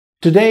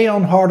Today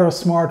on Hard or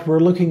Smart,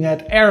 we're looking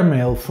at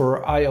Airmail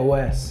for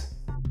iOS.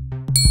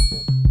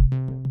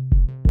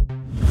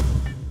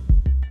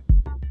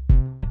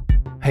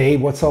 Hey,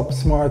 what's up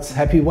smarts?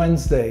 Happy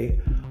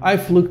Wednesday.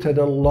 I've looked at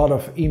a lot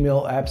of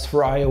email apps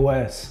for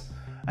iOS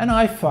and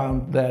I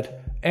found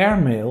that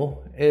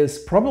Airmail is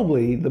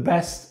probably the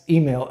best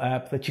email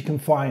app that you can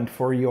find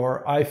for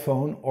your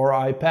iPhone or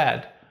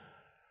iPad.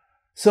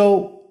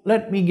 So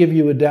let me give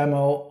you a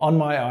demo on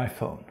my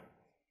iPhone.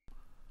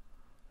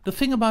 The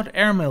thing about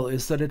Airmail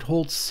is that it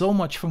holds so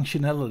much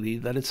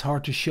functionality that it's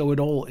hard to show it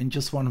all in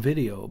just one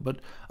video, but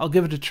I'll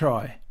give it a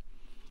try.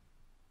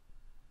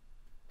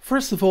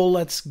 First of all,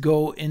 let's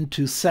go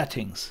into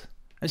settings.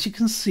 As you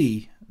can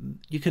see,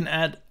 you can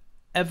add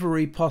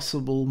every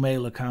possible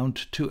mail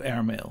account to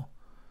Airmail.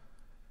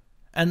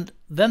 And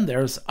then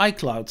there's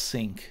iCloud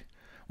Sync,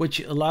 which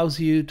allows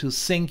you to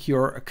sync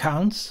your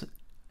accounts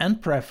and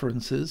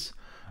preferences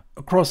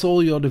across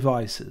all your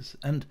devices,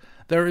 and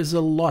there is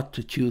a lot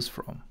to choose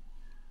from.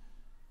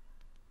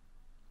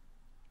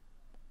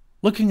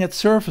 Looking at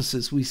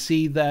services, we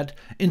see that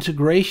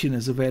integration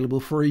is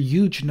available for a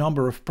huge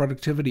number of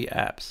productivity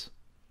apps.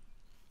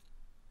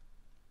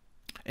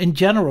 In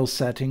general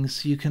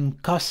settings, you can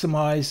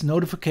customize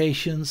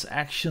notifications,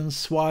 actions,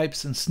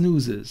 swipes, and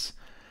snoozes.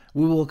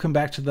 We will come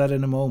back to that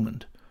in a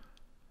moment.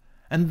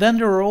 And then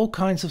there are all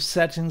kinds of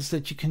settings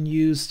that you can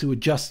use to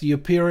adjust the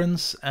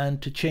appearance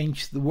and to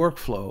change the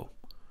workflow.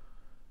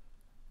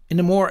 In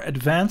the more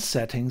advanced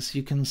settings,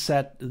 you can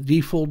set the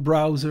default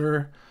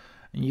browser,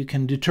 and you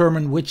can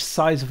determine which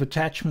size of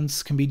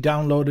attachments can be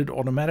downloaded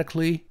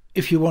automatically,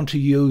 if you want to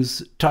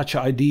use Touch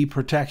ID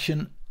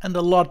protection, and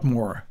a lot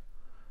more.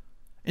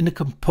 In the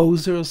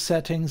composer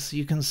settings,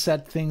 you can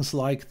set things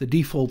like the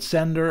default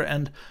sender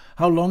and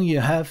how long you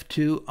have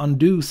to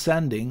undo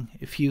sending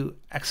if you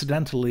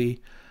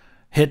accidentally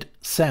hit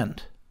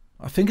send.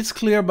 I think it's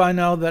clear by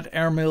now that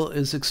Airmail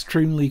is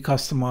extremely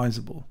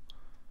customizable.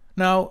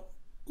 Now,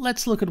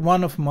 let's look at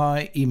one of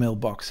my email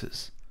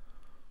boxes.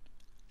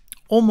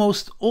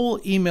 Almost all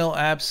email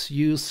apps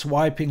use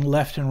swiping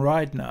left and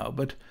right now,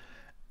 but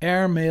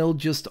Airmail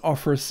just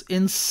offers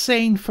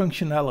insane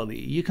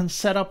functionality. You can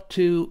set up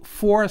to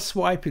 4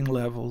 swiping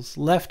levels,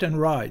 left and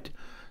right,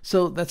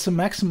 so that's a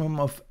maximum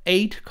of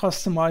 8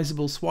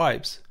 customizable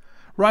swipes,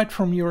 right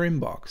from your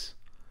inbox.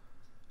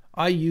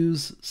 I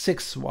use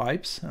 6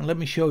 swipes, and let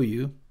me show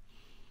you.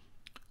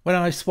 When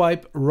I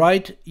swipe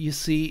right, you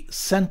see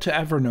Send to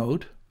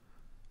Evernote,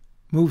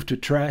 Move to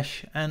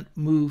Trash, and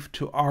Move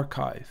to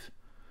Archive.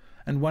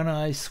 And when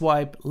I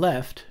swipe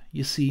left,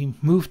 you see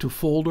Move to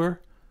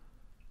Folder,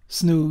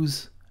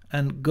 Snooze,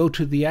 and Go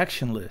to the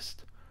Action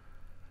List.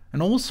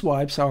 And all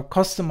swipes are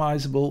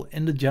customizable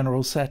in the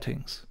general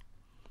settings.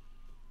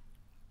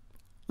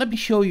 Let me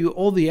show you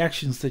all the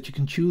actions that you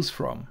can choose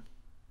from.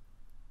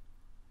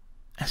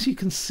 As you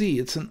can see,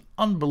 it's an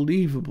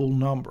unbelievable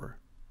number.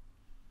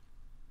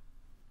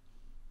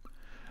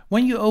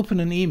 When you open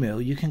an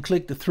email, you can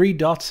click the 3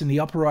 dots in the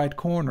upper right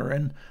corner,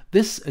 and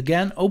this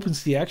again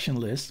opens the action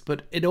list,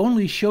 but it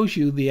only shows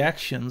you the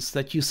actions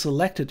that you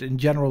selected in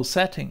general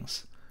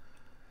settings.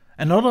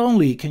 And not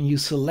only can you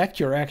select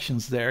your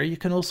actions there, you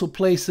can also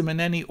place them in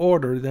any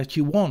order that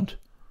you want.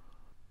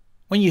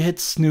 When you hit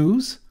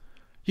snooze,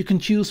 you can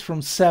choose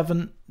from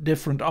 7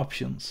 different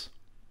options.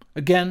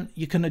 Again,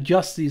 you can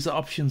adjust these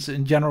options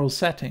in general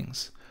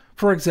settings.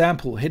 For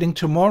example, hitting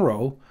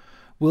tomorrow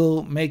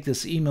will make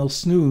this email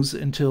snooze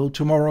until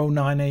tomorrow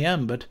 9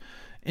 AM, but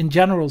in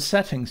general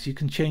settings you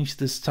can change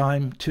this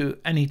time to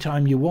any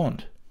time you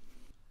want.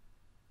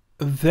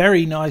 A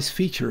very nice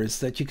feature is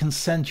that you can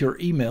send your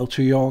email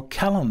to your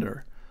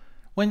calendar.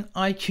 When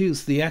I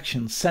choose the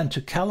action Send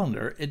to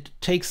Calendar, it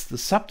takes the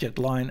subject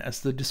line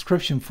as the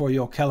description for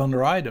your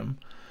calendar item,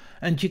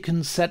 and you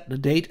can set the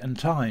date and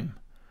time.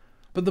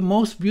 But the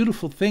most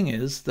beautiful thing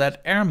is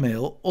that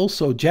Airmail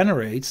also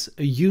generates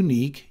a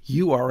unique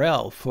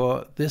URL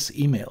for this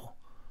email.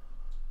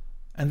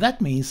 And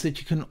that means that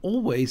you can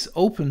always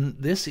open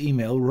this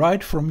email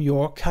right from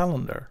your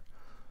calendar.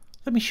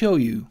 Let me show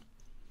you.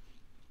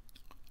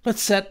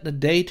 Let's set the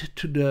date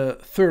to the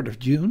 3rd of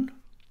June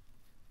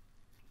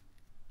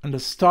and the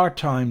start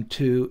time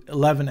to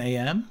 11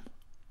 AM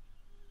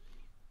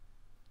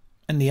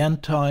and the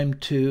end time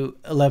to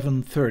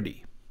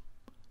 11:30.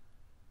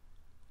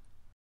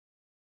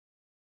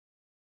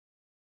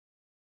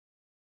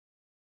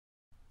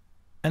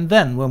 And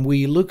then when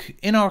we look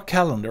in our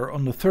calendar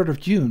on the 3rd of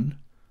June,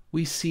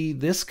 we see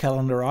this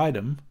calendar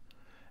item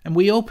and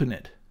we open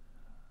it.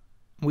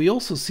 We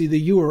also see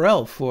the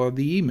URL for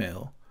the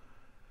email.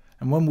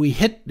 And when we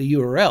hit the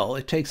URL,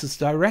 it takes us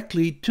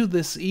directly to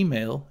this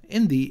email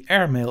in the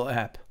Airmail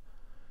app.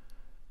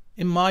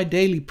 In my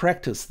daily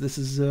practice, this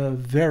is a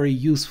very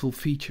useful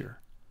feature.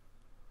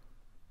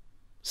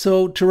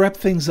 So to wrap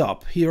things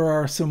up, here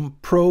are some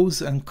pros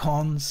and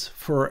cons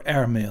for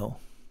Airmail.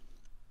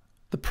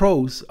 The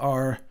pros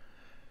are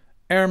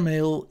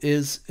Airmail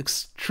is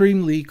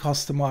extremely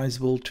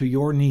customizable to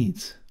your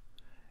needs.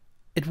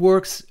 It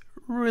works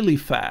really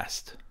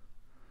fast.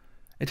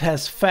 It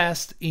has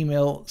fast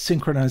email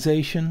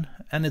synchronization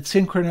and it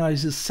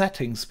synchronizes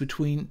settings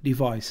between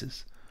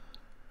devices.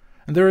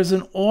 And there is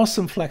an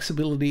awesome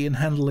flexibility in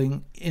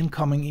handling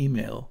incoming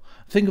email.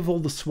 Think of all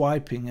the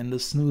swiping and the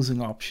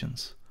snoozing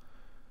options.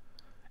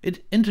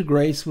 It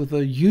integrates with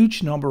a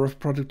huge number of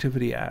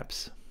productivity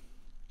apps.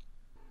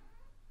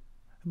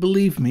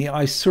 Believe me,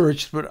 I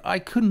searched, but I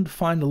couldn't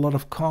find a lot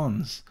of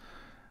cons.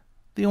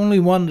 The only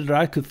one that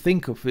I could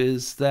think of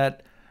is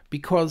that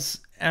because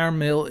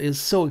Airmail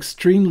is so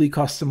extremely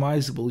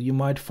customizable, you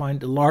might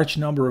find a large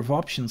number of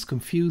options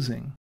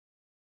confusing.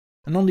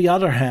 And on the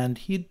other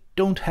hand, you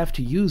don't have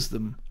to use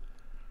them.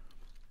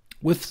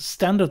 With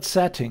standard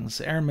settings,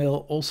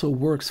 Airmail also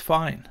works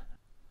fine.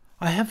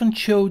 I haven't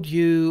showed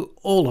you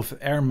all of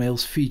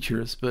Airmail's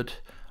features,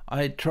 but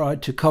I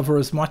tried to cover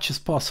as much as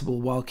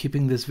possible while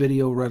keeping this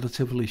video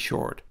relatively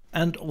short.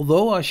 And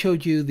although I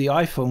showed you the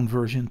iPhone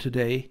version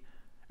today,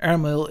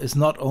 Airmail is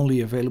not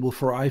only available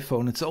for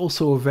iPhone, it's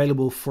also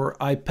available for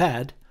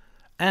iPad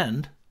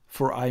and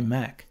for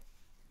iMac.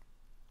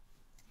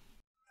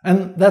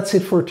 And that's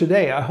it for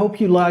today. I hope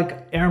you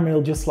like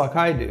Airmail just like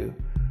I do.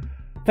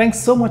 Thanks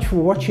so much for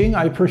watching,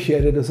 I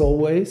appreciate it as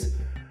always.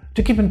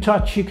 To keep in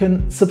touch, you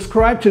can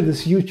subscribe to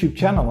this YouTube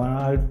channel, and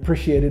I'd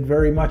appreciate it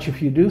very much if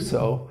you do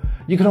so.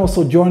 You can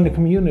also join the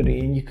community,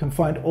 and you can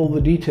find all the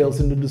details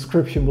in the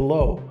description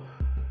below.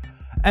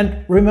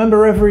 And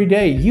remember, every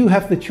day you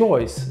have the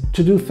choice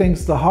to do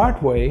things the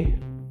hard way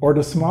or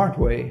the smart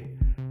way.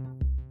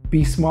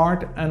 Be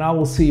smart, and I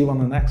will see you on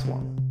the next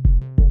one.